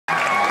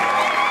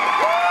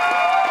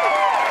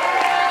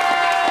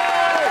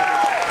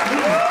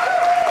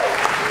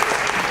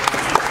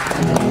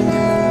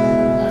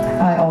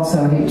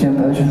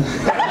about you.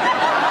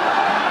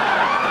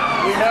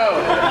 We know.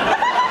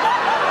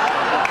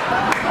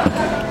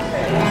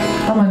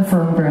 I'm on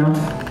firm ground.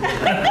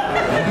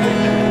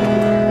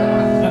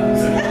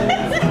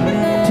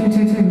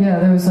 222, yeah,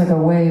 there was like a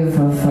wave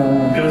of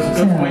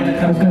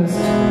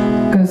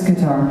ghost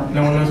guitar.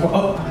 No one knows what.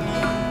 Oh,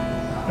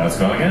 now it's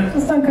gone again.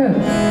 That's not good. Oh,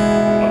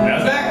 now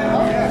it's back.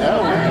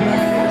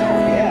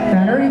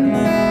 Battery?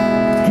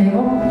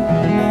 Cable? I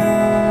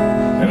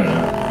don't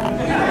know.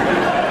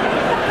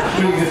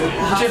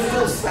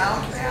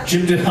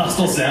 Jim did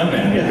Hostile Sound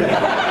Man.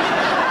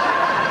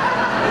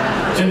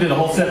 Jim did a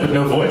whole set with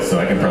no voice, so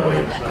I can probably.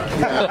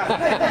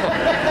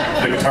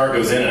 The guitar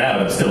goes in and out,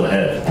 I'm still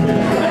ahead.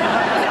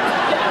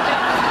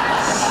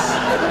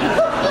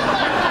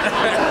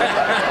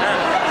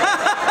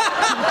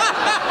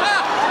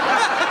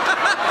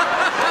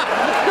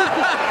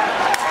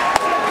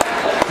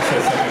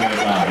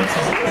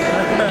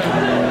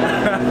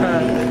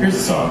 Here's a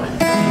song.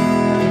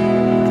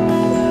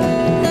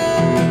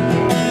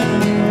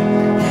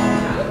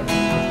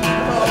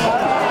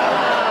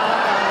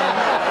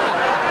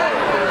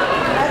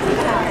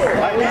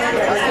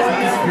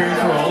 Disappearing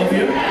for all of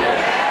you?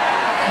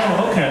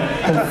 Oh, okay.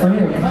 Good for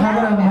you. How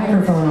about a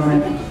microphone on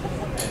it?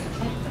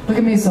 Look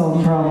at me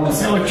solving problems.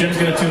 It's not like Jim's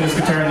gonna tune this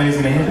guitar and then he's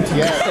gonna hand it to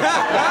me.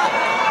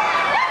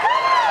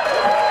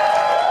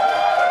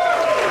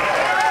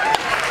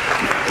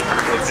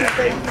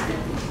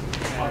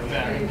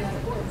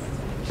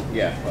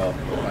 Yeah, well,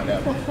 we'll find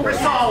out. We're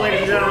solid, ladies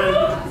and gentlemen.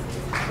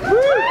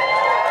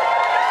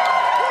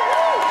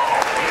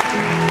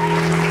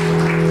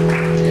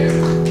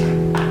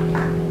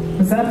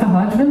 Was that the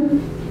Hodgman?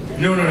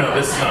 No,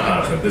 this is not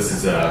Hodgman. This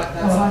is,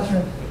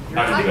 Hodgman.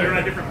 You're on a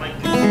different mic.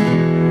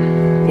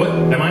 What?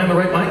 Am I on the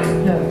right mic?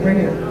 Yeah, right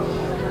here.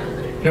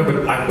 No,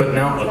 but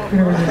now...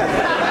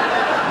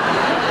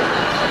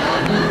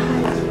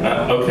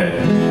 okay.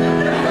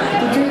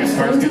 Did you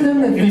explain to them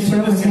that the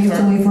show was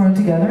hastily thrown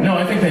together? No,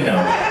 I think they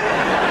know.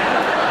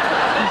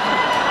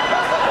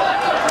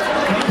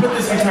 Can you put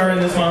this guitar in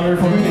this monitor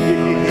for me?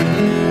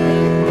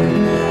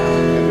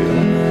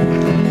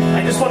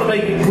 I just want to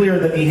make it clear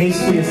that the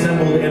hastily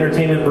assembled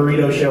entertainment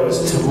burrito show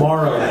is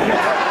tomorrow night.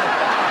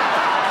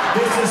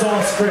 This is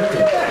all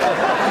scripted.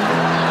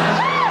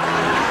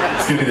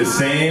 It's going to be the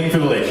same for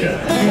the late show.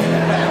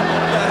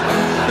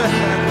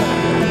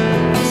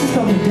 This is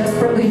called the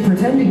Desperately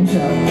Pretending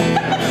Show.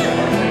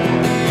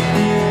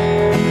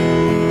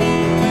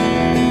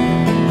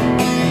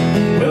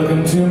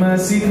 Welcome to my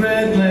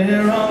secret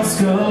lair on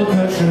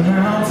Skullcrusher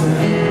Mountain.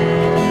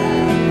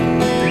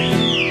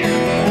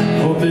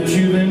 Hope that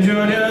you've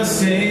enjoyed your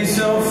stay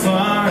so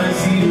far. I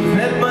see you've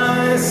met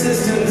my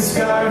assistant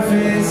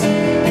Scarface.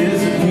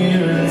 His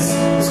appearance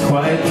is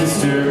quite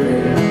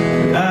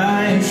disturbing.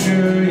 I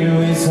assure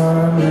you he's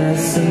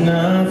harmless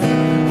enough.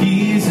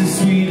 He's a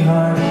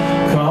sweetheart,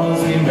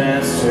 calls me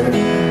master,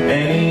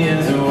 and he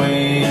has a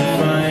way of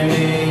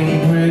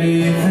finding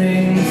pretty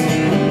things,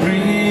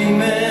 bringing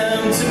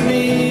them to me.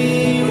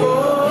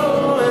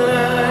 Oh, and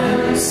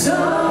I'm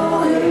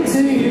so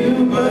into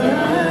you, but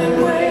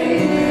I'm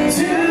way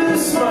too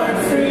smart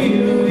for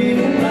you.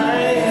 Even my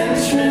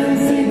henchmen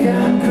think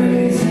I'm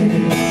crazy.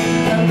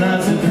 I'm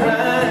not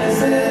surprised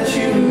that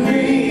you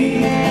agree.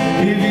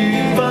 If you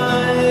can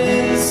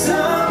find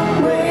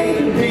some way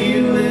to be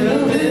a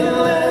little bit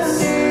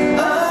less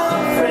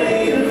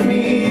afraid of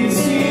me,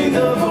 see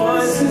the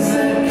voices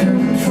that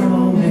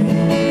control me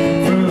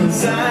from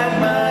inside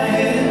my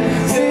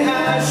head say I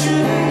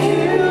shouldn't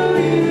kill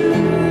you,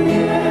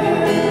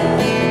 yeah.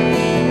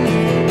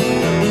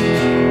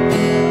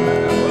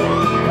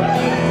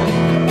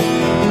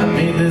 I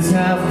made this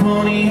half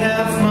pony,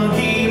 half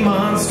monkey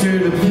monster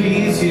to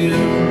please you,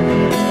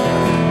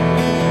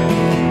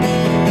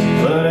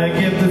 but I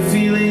get the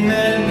feeling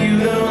that you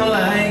don't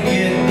like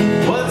it.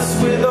 What's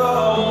with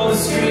all the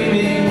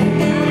screaming?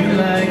 You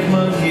like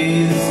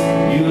monkeys,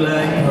 you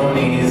like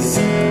ponies.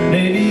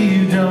 Maybe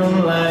you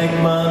don't like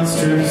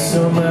monsters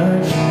so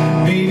much.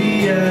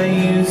 Maybe I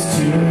used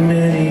too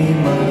many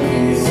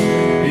monkeys.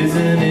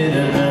 Isn't it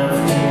enough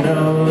to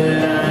know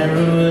that I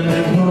ruined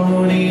a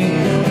pony,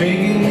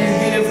 making a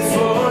gift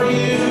for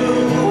you?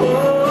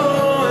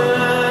 Oh,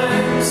 and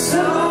I'm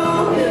so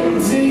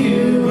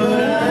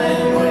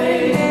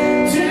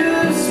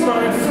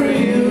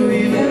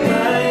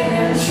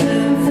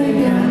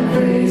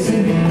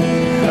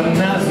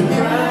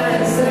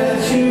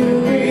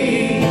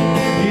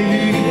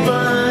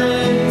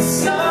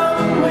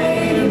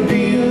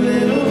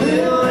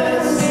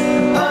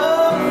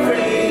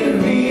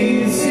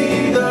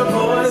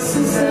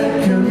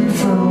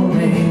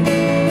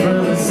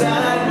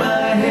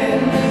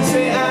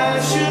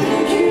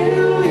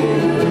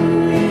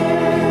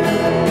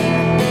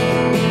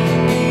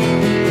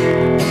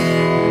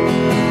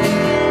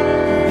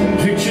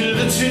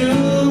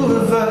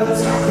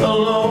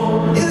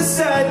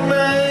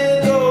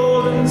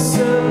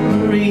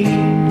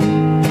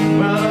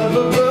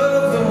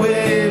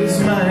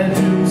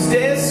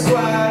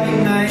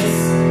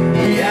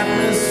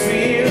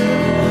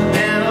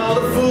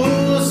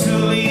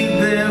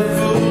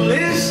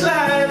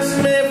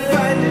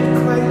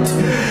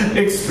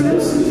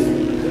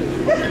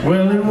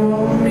early morning.